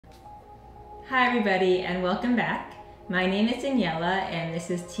Hi everybody and welcome back. My name is Daniella and this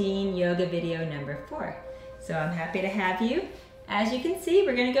is teen yoga video number 4. So I'm happy to have you. As you can see,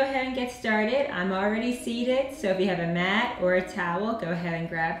 we're going to go ahead and get started. I'm already seated, so if you have a mat or a towel, go ahead and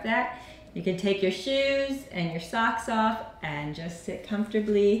grab that. You can take your shoes and your socks off and just sit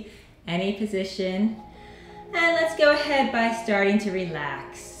comfortably, any position. And let's go ahead by starting to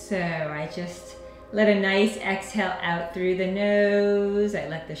relax. So I just let a nice exhale out through the nose. I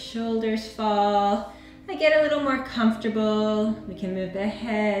let the shoulders fall. I get a little more comfortable. We can move the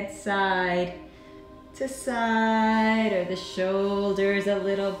head side to side or the shoulders a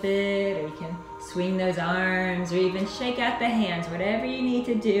little bit, or you can swing those arms or even shake out the hands, whatever you need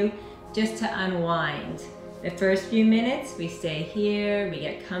to do just to unwind. The first few minutes we stay here, we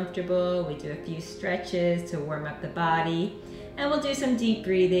get comfortable, we do a few stretches to warm up the body. And we'll do some deep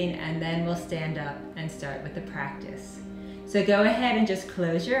breathing and then we'll stand up and start with the practice. So go ahead and just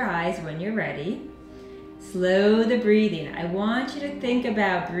close your eyes when you're ready. Slow the breathing. I want you to think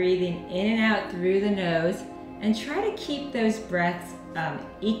about breathing in and out through the nose and try to keep those breaths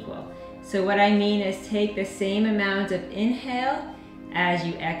equal. So what I mean is take the same amount of inhale as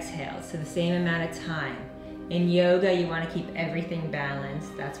you exhale, so the same amount of time. In yoga, you want to keep everything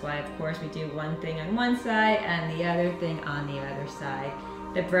balanced. That's why, of course, we do one thing on one side and the other thing on the other side.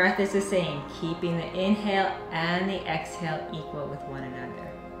 The breath is the same, keeping the inhale and the exhale equal with one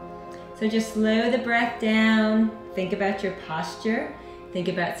another. So just slow the breath down. Think about your posture. Think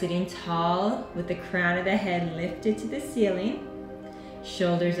about sitting tall with the crown of the head lifted to the ceiling,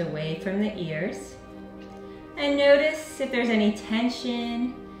 shoulders away from the ears. And notice if there's any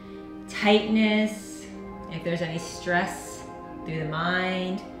tension, tightness, if there's any stress through the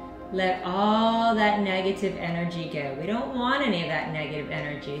mind. Let all that negative energy go. We don't want any of that negative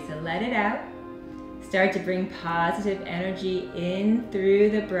energy, so let it out. Start to bring positive energy in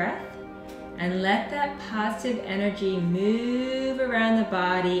through the breath and let that positive energy move around the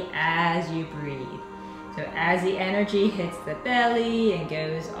body as you breathe. So as the energy hits the belly and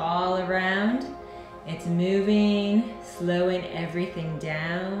goes all around, it's moving, slowing everything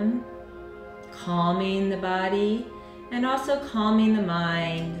down, calming the body, and also calming the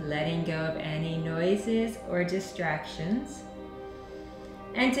mind, letting go of any noises or distractions.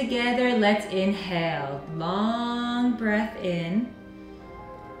 And together, let's inhale. Long breath in.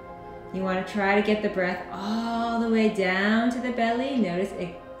 You want to try to get the breath all the way down to the belly. Notice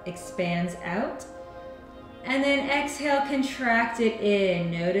it expands out. And then exhale, contract it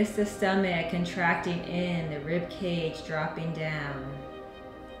in. Notice the stomach contracting in, the rib cage dropping down.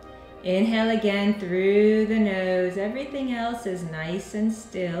 Inhale again through the nose. Everything else is nice and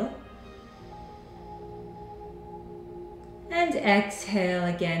still. And exhale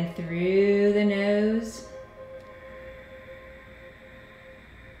again through the nose.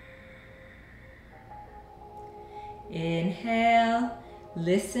 Inhale,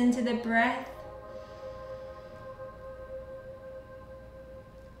 listen to the breath.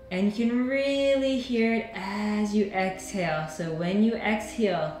 And you can really hear it as you exhale. So when you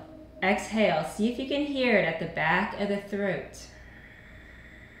exhale, see if you can hear it at the back of the throat.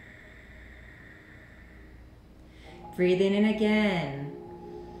 Breathing in again.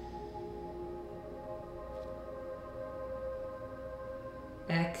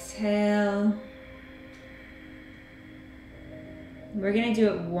 Exhale. We're going to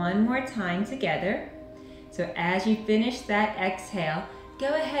do it one more time together. So as you finish that exhale,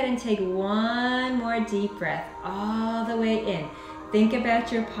 go ahead and take one more deep breath all the way in. Think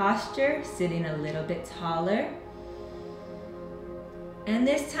about your posture, sitting a little bit taller. And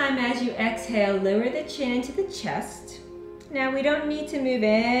this time as you exhale, lower the chin into the chest. Now we don't need to move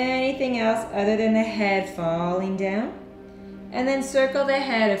anything else other than the head falling down. And then circle the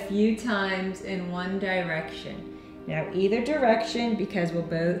head a few times in one direction. Now either direction, because we'll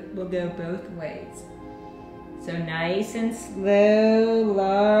go both ways. So nice and slow,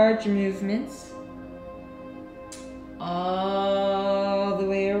 large movements. All the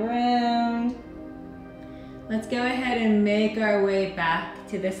way around. Let's go ahead and make our way back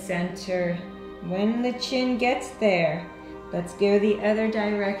to the center. When the chin gets there, let's go the other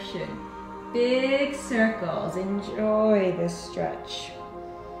direction. Big circles. Enjoy this stretch.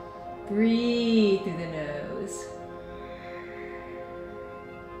 Breathe through the nose.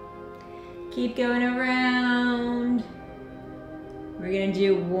 Keep going around. We're going to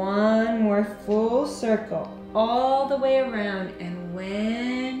do one more full circle all the way around, and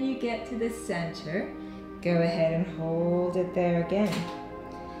when you get to the center, go ahead and hold it there again.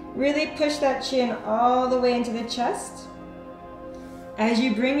 Really push that chin all the way into the chest. As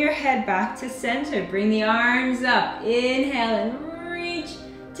you bring your head back to center, bring the arms up. Inhale and reach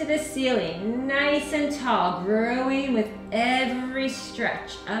to the ceiling, nice and tall, growing with every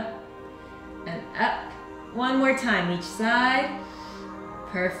stretch, up and up. One more time, each side.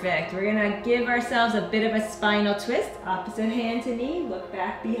 Perfect. We're gonna give ourselves a bit of a spinal twist, opposite hand to knee, look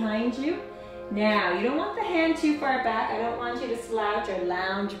back behind you. Now, you don't want the hand too far back. I don't want you to slouch or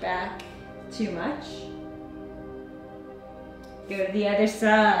lounge back too much. Go to the other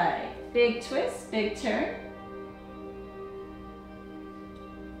side. Big twist, big turn.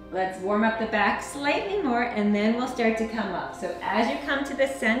 Let's warm up the back slightly more and then we'll start to come up. So as you come to the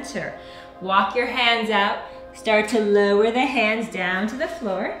center, walk your hands out. Start to lower the hands down to the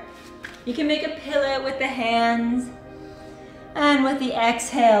floor. You can make a pillow with the hands. And with the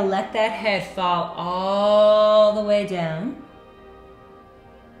exhale, let that head fall all the way down.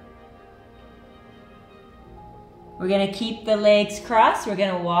 We're gonna keep the legs crossed. We're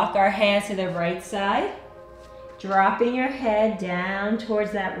gonna walk our hands to the right side, dropping your head down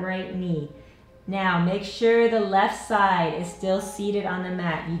towards that right knee. Now, make sure the left side is still seated on the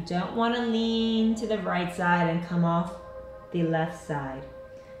mat. You don't want to lean to the right side and come off the left side.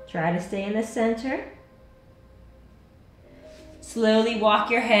 Try to stay in the center. Slowly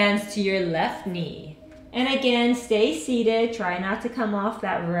walk your hands to your left knee. And again, stay seated. Try not to come off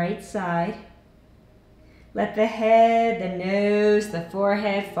that right side. Let the head, the nose, the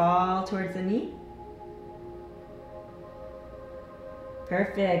forehead fall towards the knee.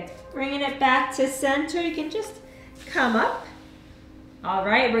 Perfect. Bringing it back to center. You can just come up. All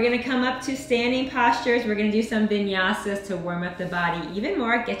right, we're gonna come up to standing postures. We're gonna do some vinyasas to warm up the body even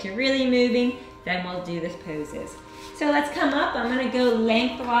more, get you really moving, then we'll do the poses. So let's come up. I'm gonna go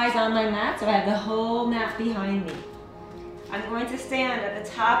lengthwise on my mat, so I have the whole mat behind me. I'm going to stand at the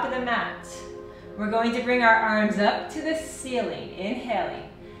top of the mat. We're going to bring our arms up to the ceiling, inhaling.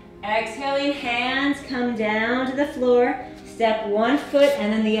 Exhaling, hands come down to the floor. Step one foot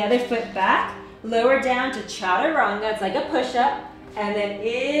and then the other foot back. Lower down to chaturanga, it's like a push-up. And then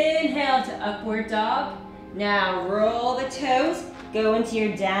inhale to upward dog. Now roll the toes, go into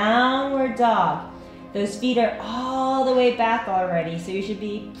your downward dog. Those feet are all the way back already, so you should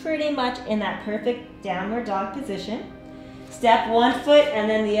be pretty much in that perfect downward dog position. Step one foot and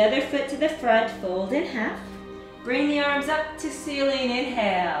then the other foot to the front, fold in half. Bring the arms up to ceiling,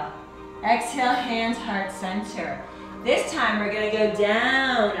 inhale. Exhale, hands heart center. This time we're gonna go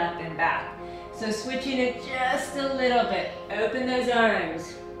down, up and back. So switching it just a little bit. Open those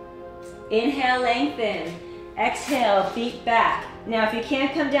arms. Inhale, lengthen. Exhale, feet back. Now if you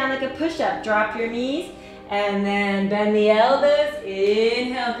can't come down like a push-up, drop your knees and then bend the elbows.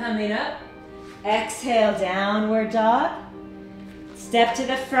 Inhale, coming up. Exhale, downward dog. Step to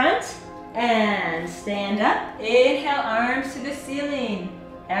the front and stand up. Inhale, arms to the ceiling.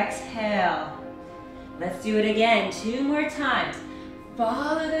 Exhale. Let's do it again, 2 more times.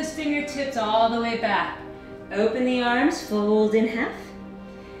 Follow those fingertips all the way back. Open the arms, fold in half.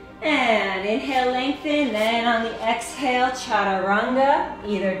 And inhale, lengthen, then on the exhale, chaturanga,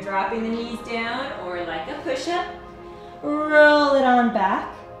 either dropping the knees down or like a push-up. Roll it on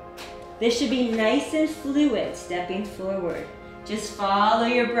back. This should be nice and fluid, stepping forward. Just follow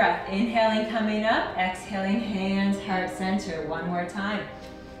your breath. Inhaling, coming up. Exhaling, hands, heart center. One more time.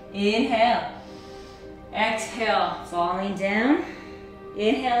 Inhale. Exhale, falling down.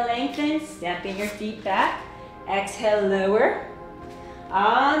 Inhale, lengthen, stepping your feet back. Exhale, lower.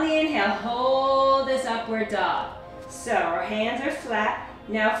 On the inhale, hold this upward dog. So our hands are flat.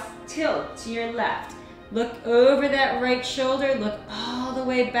 Now tilt to your left. Look over that right shoulder. Look all the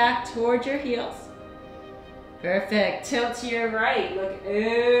way back towards your heels. Perfect. Tilt to your right. Look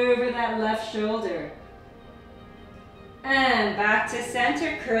over that left shoulder. And back to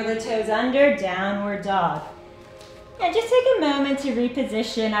center. Curl the toes under. Downward dog. And just take a moment to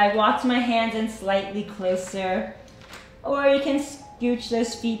reposition. I walked my hands in slightly closer. Or you can scooch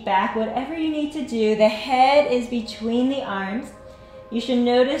those feet back. Whatever you need to do. The head is between the arms. You should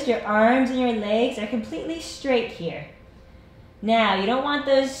notice your arms and your legs are completely straight here. Now, you don't want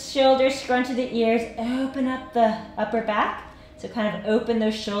those shoulders scrunch to the ears. Open up the upper back. So kind of open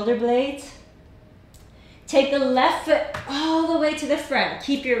those shoulder blades. Take the left foot all the way to the front.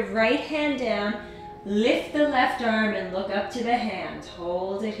 Keep your right hand down. Lift the left arm and look up to the hand.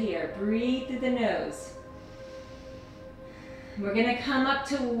 Hold it here. Breathe through the nose. We're going to come up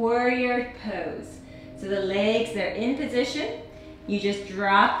to warrior pose. So the legs, they're in position. You just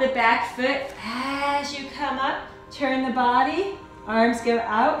drop the back foot as you come up. Turn the body. Arms go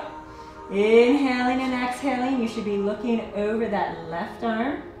out. Inhaling and exhaling. You should be looking over that left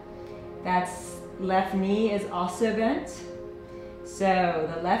arm. That left knee is also bent. So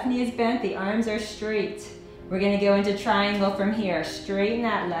the left knee is bent. The arms are straight. We're gonna go into triangle from here. Straighten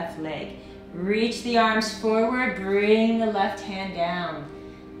that left leg. Reach the arms forward, bring the left hand down.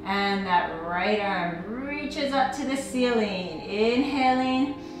 And that right arm reaches up to the ceiling.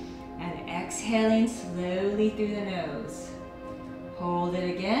 Inhaling and exhaling slowly through the nose. Hold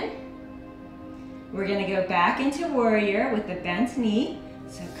it again. We're gonna go back into warrior with the bent knee.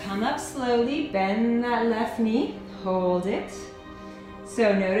 So come up slowly, bend that left knee, hold it.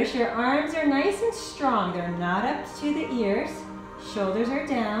 So notice your arms are nice and strong. They're not up to the ears. Shoulders are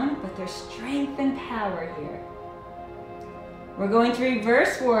down, but there's strength and power here. We're going to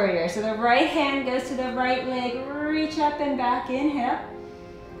reverse warrior. So the right hand goes to the right leg, reach up and back, inhale.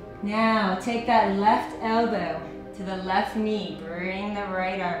 Now take that left elbow to the left knee, bring the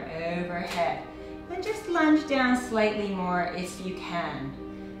right arm overhead. And just lunge down slightly more if you can.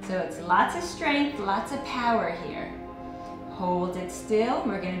 So it's lots of strength, lots of power here. Hold it still.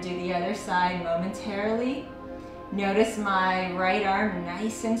 We're going to do the other side momentarily. Notice my right arm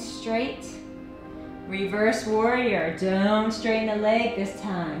nice and straight. Reverse warrior. Don't straighten the leg this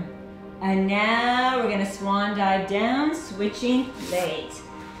time. And now we're going to swan dive down, switching legs.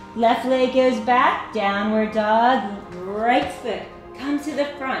 Left leg goes back, downward dog. Right foot comes to the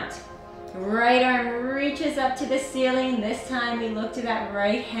front. Right arm reaches up to the ceiling. This time we look to that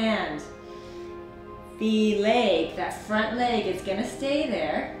right hand. The leg, that front leg, is gonna stay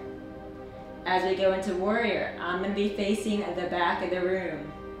there. As we go into warrior, I'm gonna be facing the back of the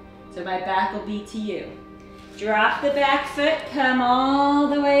room. So my back will be to you. Drop the back foot, come all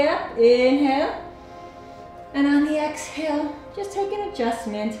the way up, inhale. And on the exhale, just take an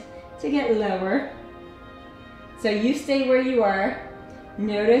adjustment to get lower. So you stay where you are.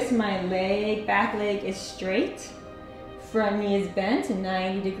 Notice my leg, back leg is straight. Front knee is bent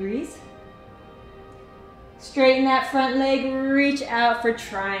 90 degrees. Straighten that front leg, reach out for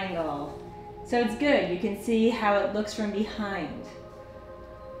triangle. So it's good, you can see how it looks from behind.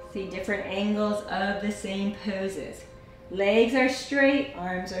 See different angles of the same poses. Legs are straight,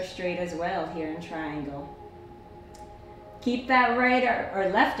 arms are straight as well here in triangle. Keep that right or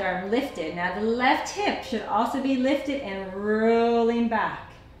left arm lifted. Now the left hip should also be lifted and rolling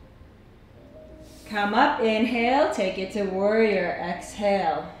back. Come up, inhale, take it to warrior,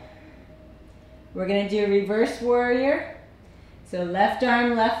 exhale. We're gonna do reverse warrior. So left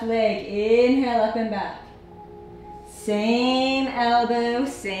arm, left leg, inhale up and back. Same elbow,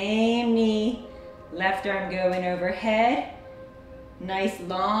 same knee. Left arm going overhead. Nice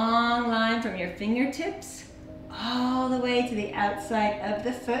long line from your fingertips all the way to the outside of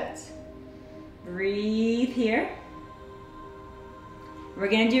the foot. Breathe here. We're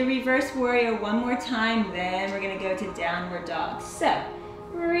gonna do reverse warrior one more time, then we're gonna go to downward dog. So,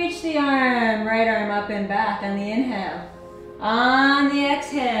 reach the arm, right arm up and back on the inhale. On the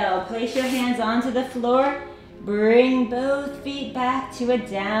exhale, place your hands onto the floor. Bring both feet back to a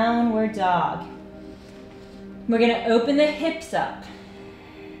downward dog. We're gonna open the hips up.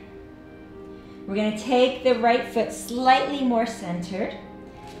 We're gonna take the right foot slightly more centered.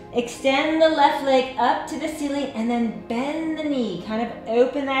 Extend the left leg up to the ceiling and then bend the knee. Kind of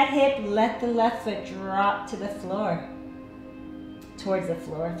open that hip, let the left foot drop to the floor. Towards the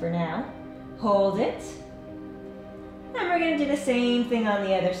floor for now. Hold it. And we're gonna do the same thing on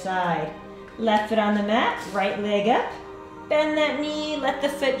the other side. Left foot on the mat, right leg up. Bend that knee, let the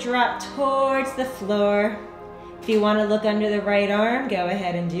foot drop towards the floor. If you wanna look under the right arm, go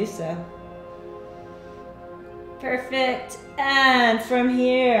ahead and do so. Perfect. And from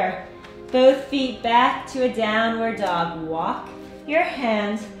here, both feet back to a downward dog. Walk your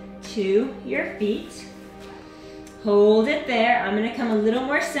hands to your feet. Hold it there. I'm gonna come a little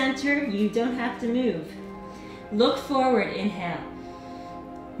more center. You don't have to move. Look forward, inhale.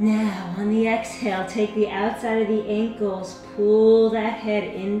 Now, on the exhale, take the outside of the ankles, pull that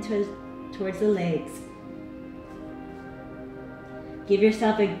head towards the legs. Give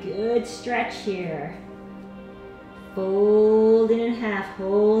yourself a good stretch here. Fold it in half,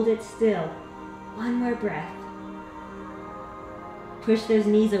 hold it still. One more breath. Push those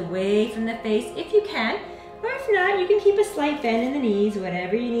knees away from the face if you can, or if not, you can keep a slight bend in the knees,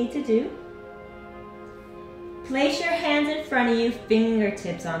 whatever you need to do. Place your hands in front of you,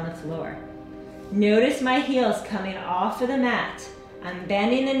 fingertips on the floor. Notice my heels coming off of the mat. I'm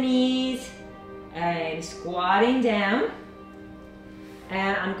bending the knees, I'm squatting down,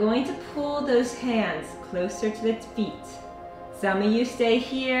 and I'm going to pull those hands closer to the feet. Some of you stay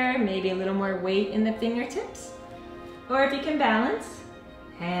here, maybe a little more weight in the fingertips. Or if you can balance,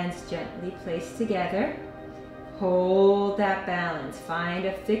 hands gently placed together. Hold that balance, find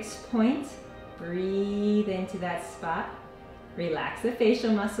a fixed point. Breathe into that spot. Relax the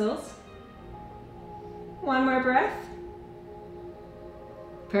facial muscles. One more breath.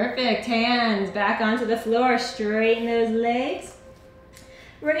 Perfect, hands back onto the floor, straighten those legs.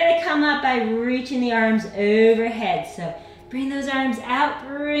 We're gonna come up by reaching the arms overhead. So bring those arms out,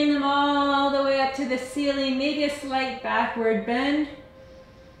 bring them all the way up to the ceiling, maybe a slight backward bend.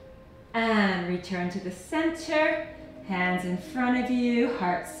 And return to the center, hands in front of you,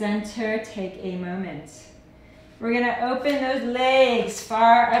 heart center, take a moment. We're gonna open those legs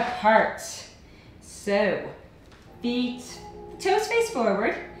far apart. So, feet, toes face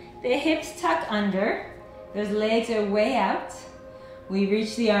forward, the hips tuck under, those legs are way out. We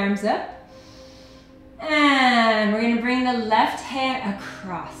reach the arms up, and we're gonna bring the left hand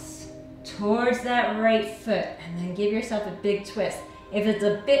across towards that right foot, and then give yourself a big twist. If it's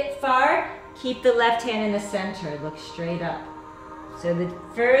a bit far, keep the left hand in the center, look straight up. So the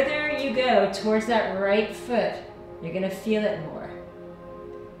further you go towards that right foot, you're gonna feel it more.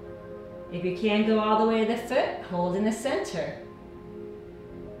 If you can't go all the way to the foot, hold in the center.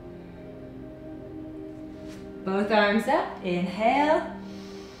 Both arms up, inhale,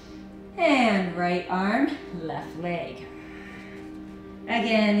 and right arm, left leg.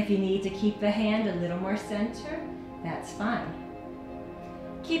 Again, if you need to keep the hand a little more center, that's fine.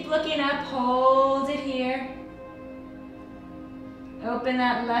 Keep looking up, hold it here. Open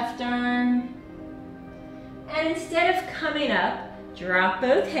that left arm. And instead of coming up, drop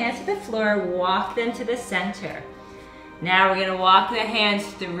both hands to the floor, walk them to the center. Now we're gonna walk the hands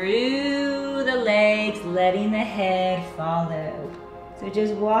through the legs, letting the head follow. So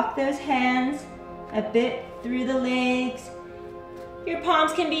just walk those hands a bit through the legs. Your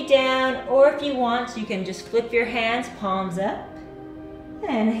palms can be down, or if you want, you can just flip your hands, palms up,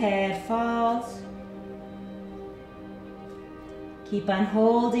 and head falls. Keep on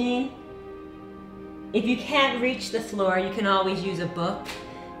holding. If you can't reach the floor, you can always use a book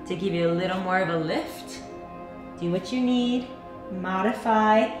to give you a little more of a lift. Do what you need,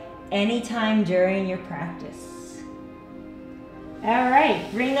 modify anytime during your practice. All right,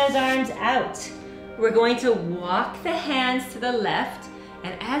 bring those arms out. We're going to walk the hands to the left,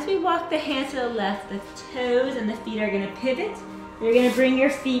 and as we walk the hands to the left, the toes and the feet are gonna pivot. You're gonna bring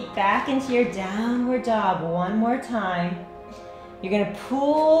your feet back into your downward dog one more time. You're gonna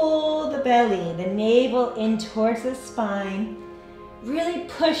pull the belly, the navel in towards the spine. Really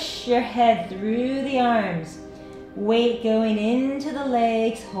push your head through the arms. Weight going into the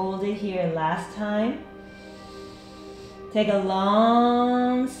legs, hold it here last time. Take a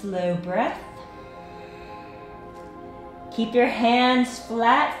long, slow breath. Keep your hands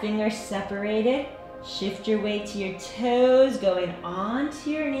flat, fingers separated. Shift your weight to your toes, going onto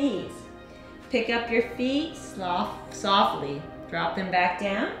your knees. Pick up your feet softly. Drop them back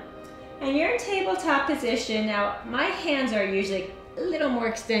down. And you're in tabletop position. Now, my hands are usually a little more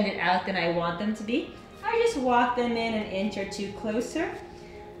extended out than I want them to be. I just walk them in an inch or two closer.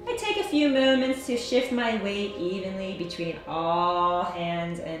 I take a few moments to shift my weight evenly between all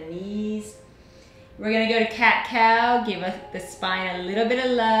hands and knees. We're gonna go to cat-cow, give the spine a little bit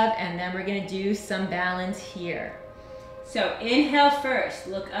of love, and then we're gonna do some balance here. So inhale first,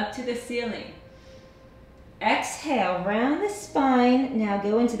 look up to the ceiling. Exhale, round the spine. Now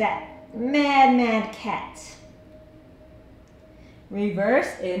go into that mad, mad cat.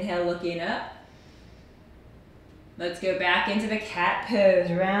 Reverse, inhale, looking up. Let's go back into the cat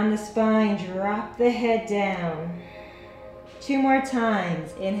pose. Round the spine, drop the head down. 2 more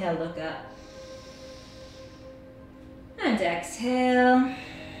times. Inhale, look up. And exhale.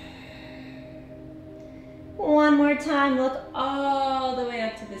 1 more time, look all the way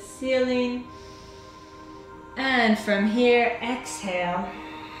up to the ceiling. And from here, exhale.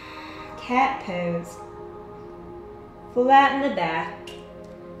 Cat pose. Flatten the back.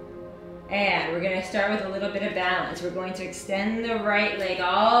 And we're gonna start with a little bit of balance. We're going to extend the right leg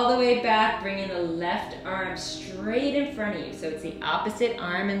all the way back, bringing the left arm straight in front of you. So it's the opposite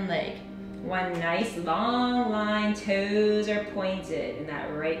arm and leg. One nice long line, toes are pointed in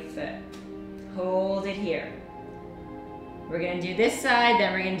that right foot. Hold it here. We're gonna do this side,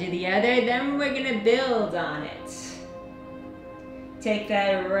 then we're gonna do the other, then we're gonna build on it. Take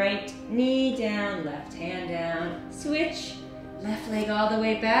that right knee down, left hand down, switch, left leg all the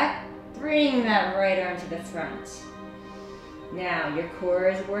way back, bring that right arm to the front. Now your core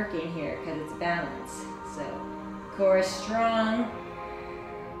is working here because it's balanced. So core is strong,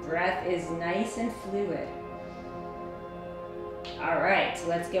 breath is nice and fluid. All right, so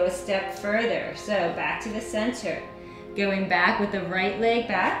let's go a step further. So back to the center. Going back with the right leg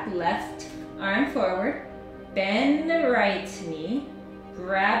back, left arm forward, bend the right knee,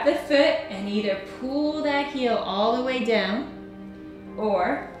 grab the foot and either pull that heel all the way down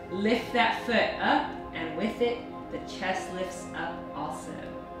or lift that foot up and with it, the chest lifts up also.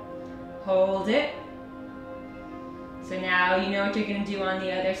 Hold it. So now you know what you're going to do on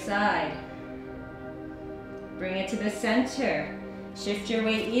the other side. Bring it to the center. Shift your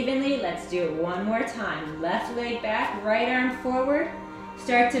weight evenly. Let's do it one more time. Left leg back, right arm forward.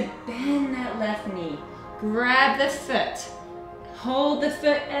 Start to bend that left knee. Grab the foot. Hold the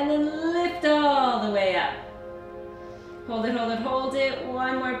foot and then lift all the way up. Hold it, hold it, hold it.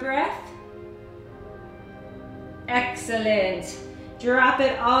 One more breath. Excellent. Drop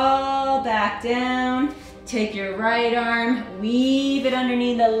it all back down. Take your right arm, weave it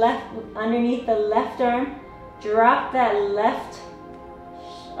underneath the left arm. Drop that left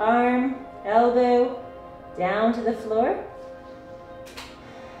arm, elbow down to the floor.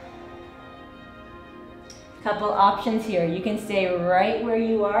 Couple options here. You can stay right where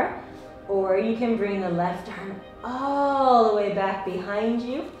you are, or you can bring the left arm all the way back behind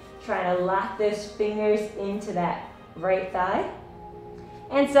you. Try to lock those fingers into that right thigh.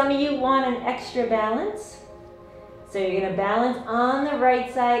 And some of you want an extra balance. So you're going to balance on the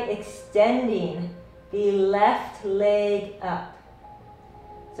right side, extending the left leg up.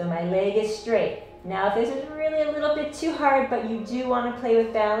 So my leg is straight. Now if this is really a little bit too hard, but you do want to play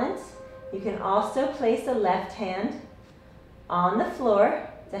with balance, you can also place the left hand on the floor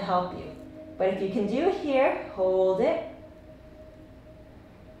to help you. But if you can do it here, hold it.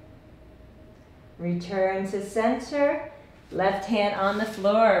 Return to center. Left hand on the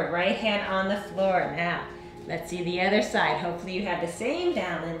floor, right hand on the floor. Now, let's see the other side. Hopefully you have the same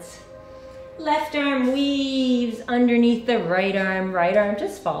balance. Left arm weaves underneath the right arm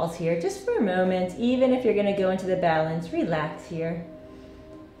just falls here, just for a moment. Even if you're gonna go into the balance, relax here.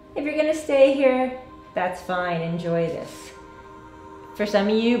 If you're gonna stay here, that's fine, enjoy this. For some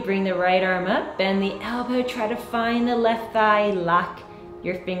of you, bring the right arm up, bend the elbow, try to find the left thigh, lock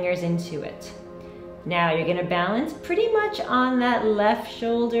your fingers into it. Now you're gonna balance pretty much on that left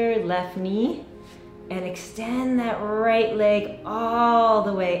shoulder, left knee, and extend that right leg all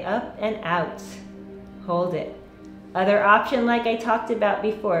the way up and out. Hold it. Other option, like I talked about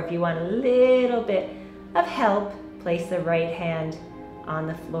before, if you want a little bit of help, place the right hand on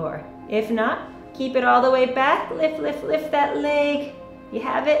the floor. If not, keep it all the way back, lift, lift, lift that leg. You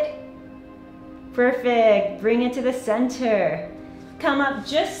have it? Perfect. Bring it to the center. Come up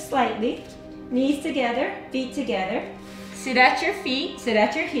just slightly. Knees together, feet together. Sit at your feet, sit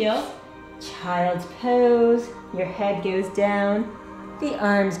at your heels. Child's pose, your head goes down. The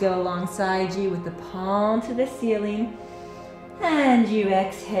arms go alongside you with the palm to the ceiling. And you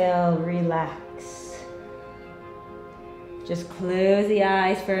exhale, relax. Just close the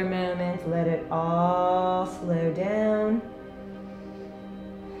eyes for a moment, let it all slow down.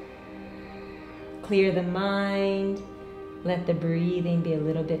 Clear the mind, let the breathing be a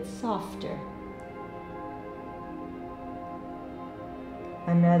little bit softer.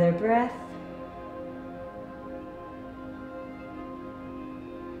 Another breath.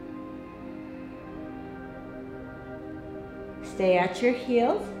 Stay at your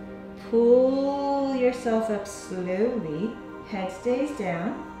heels. Pull yourself up slowly. Head stays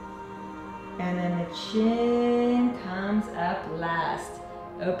down. And then the chin comes up last.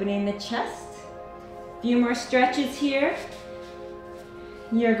 Opening the chest. A few more stretches here.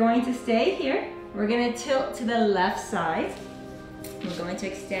 You're going to stay here. We're going to tilt to the left side. We're going to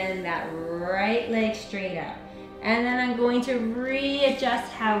extend that right leg straight up. And then I'm going to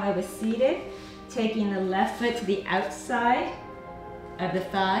readjust how I was seated, taking the left foot to the outside of the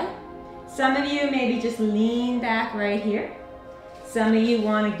thigh. Some of you maybe just lean back right here. Some of you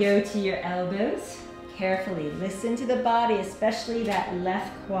want to go to your elbows. Carefully listen to the body, especially that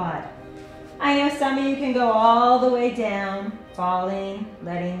left quad. I know some of you can go all the way down, falling,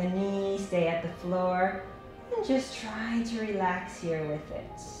 letting the knee stay at the floor. And just trying to relax here with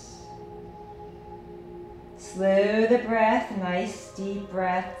it. Slow the breath, nice deep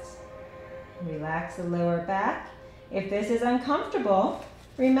breaths. Relax the lower back. If this is uncomfortable,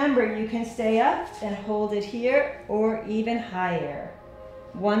 remember you can stay up and hold it here or even higher.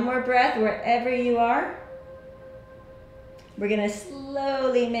 One more breath wherever you are. We're gonna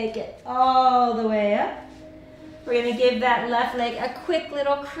slowly make it all the way up. We're gonna give that left leg a quick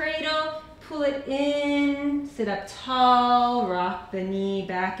little cradle. Pull it in, sit up tall, rock the knee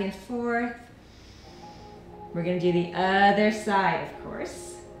back and forth. We're gonna do the other side, of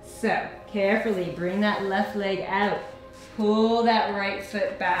course. So, carefully bring that left leg out. Pull that right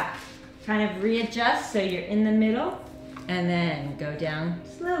foot back. Kind of readjust so you're in the middle. And then go down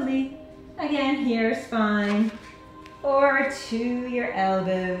slowly. Again, here's fine. Or to your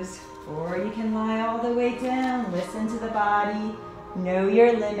elbows. Or you can lie all the way down. Listen to the body. Know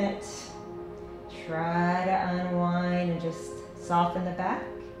your limit. try to unwind and just soften the back.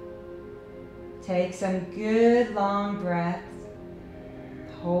 Take some good long breaths.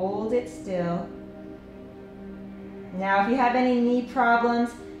 Hold it still. Now, if you have any knee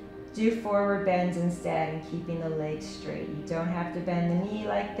problems, do forward bends instead and keeping the legs straight. You don't have to bend the knee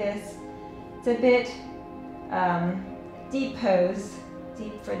like this. It's a bit deep pose,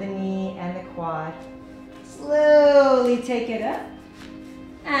 deep for the knee and the quad. Slowly take it up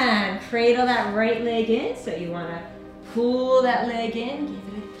and cradle that right leg in. So you want to pull that leg in,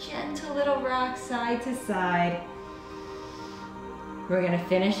 give it a gentle little rock side to side. We're going to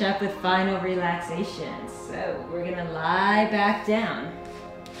finish up with final relaxation. So we're going to lie back down.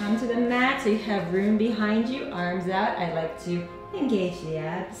 Come to the mat so you have room behind you, arms out. I like to engage the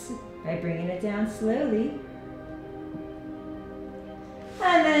abs by bringing it down slowly.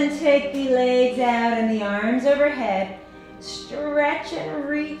 And then take the legs out and the arms overhead. Stretch and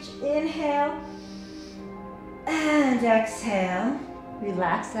reach, inhale. And exhale.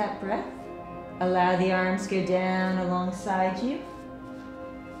 Relax that breath. Allow the arms go down alongside you.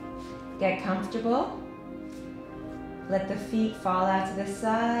 Get comfortable. Let the feet fall out to the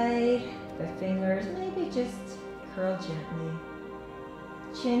side. The fingers maybe just curl gently.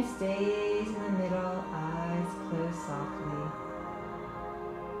 Chin stays in the middle, eyes close softly.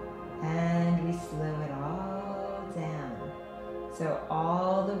 And we slow it all down. So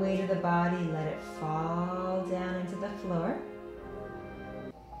all the weight of the body, let it fall down into the floor.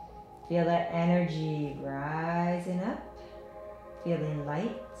 Feel that energy rising up, feeling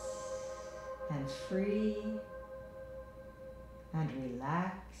light and free and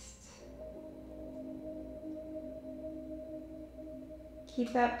relaxed.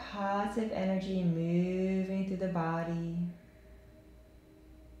 Keep that positive energy moving through the body.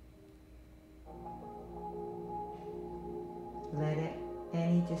 Let it,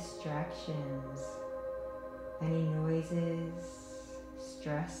 any distractions, any noises,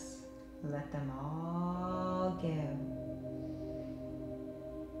 stress, let them all go.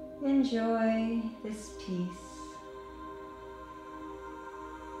 Enjoy this peace.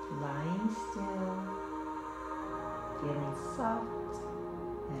 Lying still, feeling soft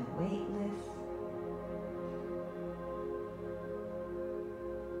and weightless.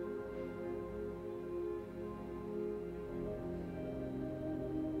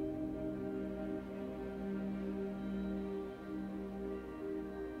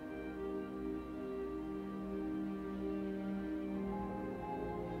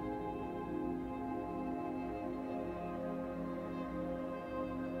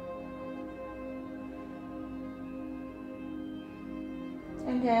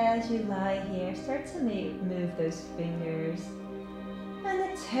 And as you lie here, start to move those fingers and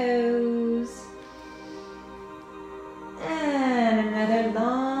the toes. And another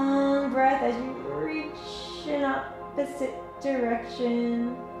long breath as you reach in opposite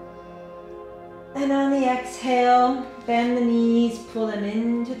direction. And on the exhale, bend the knees, pull them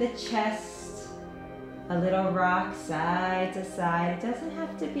into the chest. A little rock side to side. It doesn't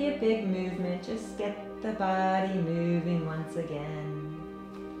have to be a big movement, just get the body moving once again.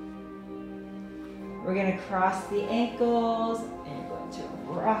 We're going to cross the ankles and going to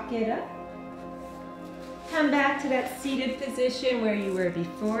rock it up. Come back to that seated position where you were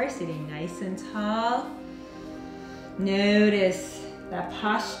before, sitting nice and tall. Notice that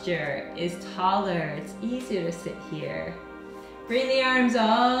posture is taller. It's easier to sit here. Bring the arms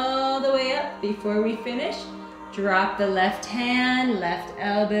all the way up before we finish. Drop the left hand, left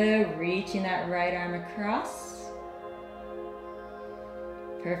elbow, reaching that right arm across.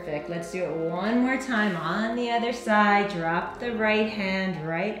 Perfect. Let's do it one more time on the other side. Drop the right hand,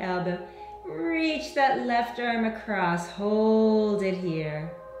 right elbow. Reach that left arm across. Hold it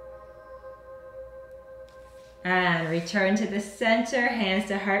here. And return to the center, hands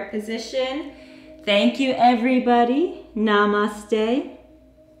to heart position. Thank you, everybody. Namaste.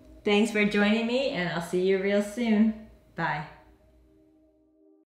 Thanks for joining me, and I'll see you real soon. Bye.